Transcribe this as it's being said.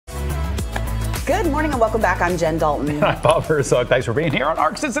Good morning and welcome back. I'm Jen Dalton. I'm Bob Herzog. Thanks for being here on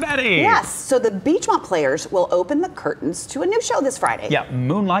ARC Cincinnati. Yes, so the Beachmont Players will open the curtains to a new show this Friday. Yeah,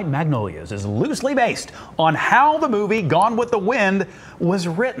 Moonlight and Magnolias is loosely based on how the movie Gone with the Wind was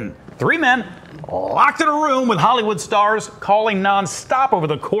written. Three men locked in a room with Hollywood stars calling nonstop over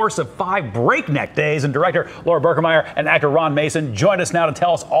the course of 5 breakneck days. And director Laura Berkemeier and actor Ron Mason joined us now to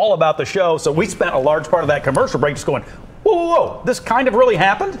tell us all about the show. So we spent a large part of that commercial break just going, whoa, whoa, whoa, this kind of really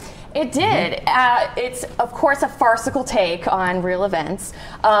happened? It did. It's, of course, a farcical take on real events.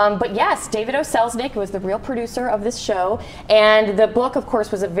 But yes, David O. Selznick was the real producer of this show. And the book, of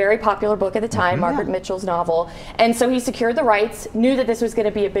course, was a very popular book at the time, Margaret Mitchell's novel. And so he secured the rights, knew that this was going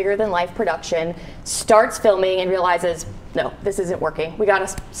to be a bigger-than-life production, starts filming and realizes, no, this isn't working. We got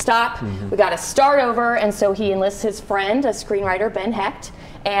to stop. We got to start over. And so he enlists his friend, a screenwriter, Ben Hecht,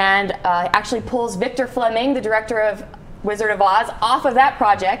 and actually pulls Victor Fleming, the director of Wizard of Oz, off of that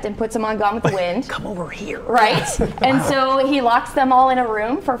project and puts him on Gone with the Wind. Come over here. Right. And so he locks them all in a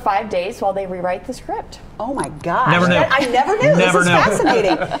room for 5 days while they rewrite the script. Oh my gosh. Never knew. I never knew. Never this is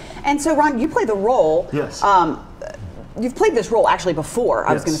fascinating. And so, Ron, you play the role. Yes. You've played this role actually before,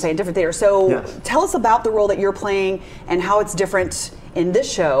 I was going to say, in different theaters. So tell us about the role that you're playing and how it's different in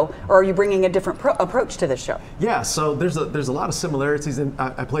this show, or are you bringing a different approach to this show? Yeah, so there's a lot of similarities. And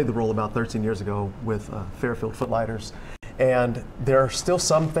I played the role about 13 years ago with Fairfield Footlighters. And there are still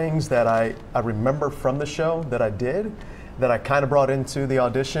some things that I remember from the show that I did that I kind of brought into the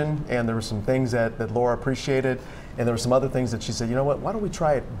audition. And there were some things that Laura appreciated. And there were some other things that she said, you know what, why don't we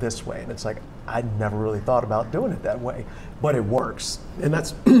try it this way? And it's like, I never really thought about doing it that way, but it works. And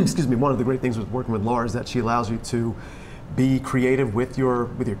that's, excuse me, one of the great things with working with Laura is that she allows you to be creative with your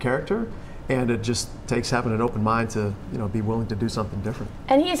character. And it just takes having an open mind to, be willing to do something different.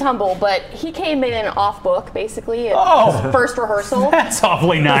 And he's humble, but he came in off book, basically, at his first rehearsal. That's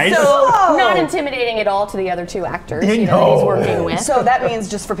awfully nice. So not intimidating at all to the other 2 actors that he's working with. So that means,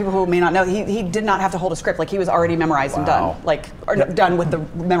 just for people who may not know, he did not have to hold a script. Like, he was already memorized and done. Like, or done with the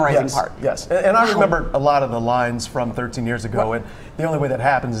memorizing part. Yes, and I remember a lot of the lines from 13 years ago. And the only way that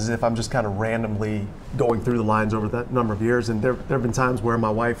happens is if I'm just kind of randomly going through the lines over that number of years. And there have been times where my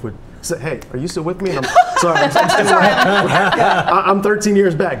wife would say, hey, are you still with me? And I'm sorry, I'm 13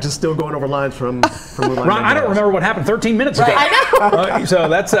 years back, just still going over lines from Moonlight. Ron, I don't remember what happened 13 minutes ago. I know. So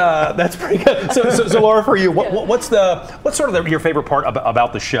that's pretty good. So Laura, for you, what's sort of your favorite part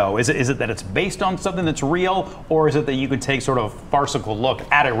about the show? Is it that it's based on something that's real, or is it that you can take sort of a farcical look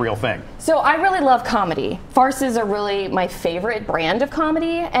at a real thing? So I really love comedy. Farces are really my favorite brand of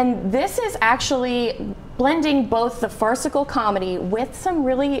comedy, and this is actually blending both the farcical comedy with some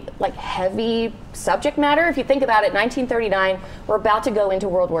really like subject matter. If you think about it, 1939, we're about to go into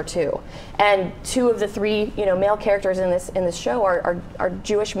World War II, and 2 of the 3 male characters in this show are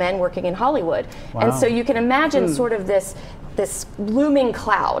Jewish men working in Hollywood. Wow. And so you can imagine sort of this looming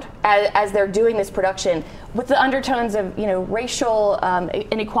cloud as they're doing this production, with the undertones of racial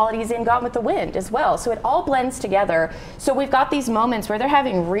inequalities in Gone with the Wind as well. So it all blends together. So we've got these moments where they're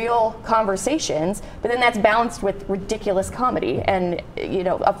having real conversations, but then that's balanced with ridiculous comedy and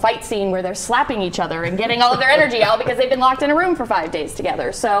a fight scene where they're slapping each other and getting all of their energy out because they've been locked in a room for 5 days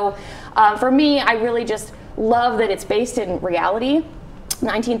together. So for me, I really just love that it's based in reality.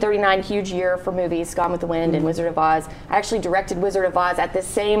 1939, huge year for movies, Gone with the Wind and Wizard of Oz. I actually directed Wizard of Oz at this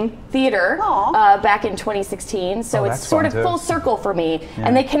same theater back in 2016, so it's sort of full circle for me. Yeah.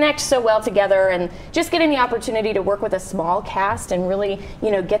 And they connect so well together, and just getting the opportunity to work with a small cast and really,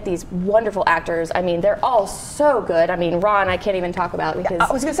 get these wonderful actors. I mean, they're all so good. I mean, Ron, I can't even talk about because...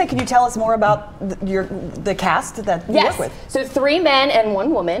 I was going to say, can you tell us more about the cast that you work with? So 3 men and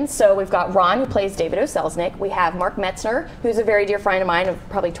 1 woman. So we've got Ron, who plays David O. Selznick. We have Mark Metzner, who's a very dear friend of mine of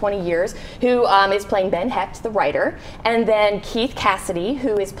probably 20 years, who is playing Ben Hecht, the writer. And then Keith Cassidy,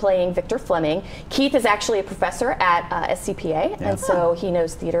 who is playing Victor Fleming. Keith is actually a professor at SCPA, and so he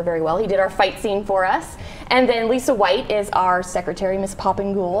knows theater very well. He did our fight scene for us. And then Lisa White is our secretary, Miss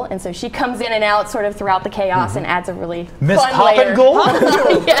Poppingool, and so she comes in and out sort of throughout the chaos and adds a really Miss fun layer.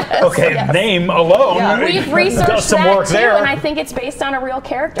 Poppingool? Yes, okay, yes. Name alone. Yeah. We've researched some that work too, there. and I think it's based on a real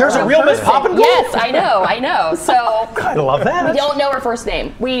character. There's a real Miss Poppingool? Yes, I know. So I love that. We don't know her first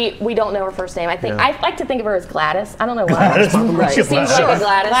name. We don't know her first name. I think I like to think of her as Gladys. I don't know why. Gladys. She seems like a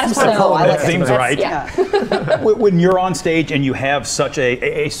Gladys. That seems right. Yeah. When you're on stage and you have such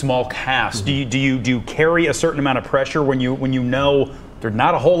a small cast, do you carry a certain amount of pressure when you know there's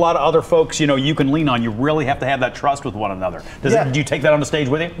not a whole lot of other folks you can lean on? You really have to have that trust with one another. Do you take that on the stage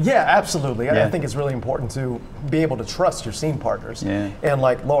with you? Yeah, absolutely. I think it's really important to be able to trust your scene partners. Yeah. And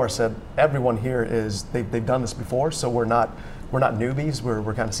like Laura said, everyone here they've done this before, so we're not we're not newbies. We're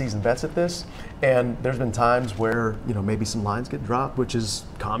kind of seasoned vets at this. And there's been times where, you know, maybe some lines get dropped, which is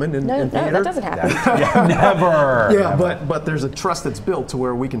common in theater. No, that doesn't happen. Never. Yeah, but there's a trust that's built to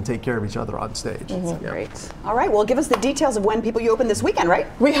where we can take care of each other on stage. Mm-hmm. Yeah. Great. All right, well, give us the details of when people you open this weekend, right?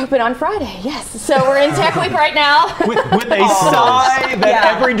 We open on Friday, yes. So we're in Tech Week right now. With a sigh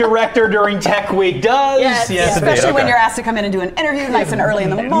that every director during Tech Week does. Yes, Especially when you're asked to come in and do an interview nice and early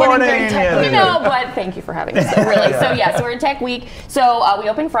in the morning during Tech Week. You know, but thank you for having us, really. So yes, we're in Tech Week. So we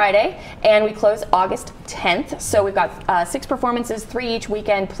open Friday and we close August 10th. So we've got 6 performances, 3 each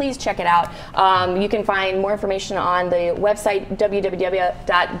weekend. Please check it out. You can find more information on the website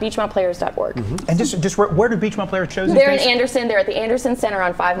www.beachmontplayers.org. And just where do Beachmont Players shows? They're in Anderson. They're at the Anderson Center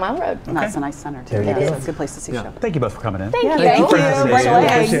on 5 Mile Road. Okay. That's a nice center too. There you go. It's a good place to see a show. Thank you both for coming in. Thank you. Thank you.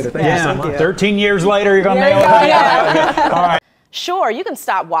 Appreciate it. Thank you so much. 13 years later, you're going to nail it. All right. Sure, you can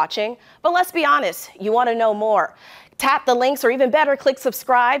stop watching, but let's be honest, you want to know more. Tap the links or even better, click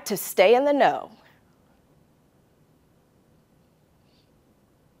subscribe to stay in the know.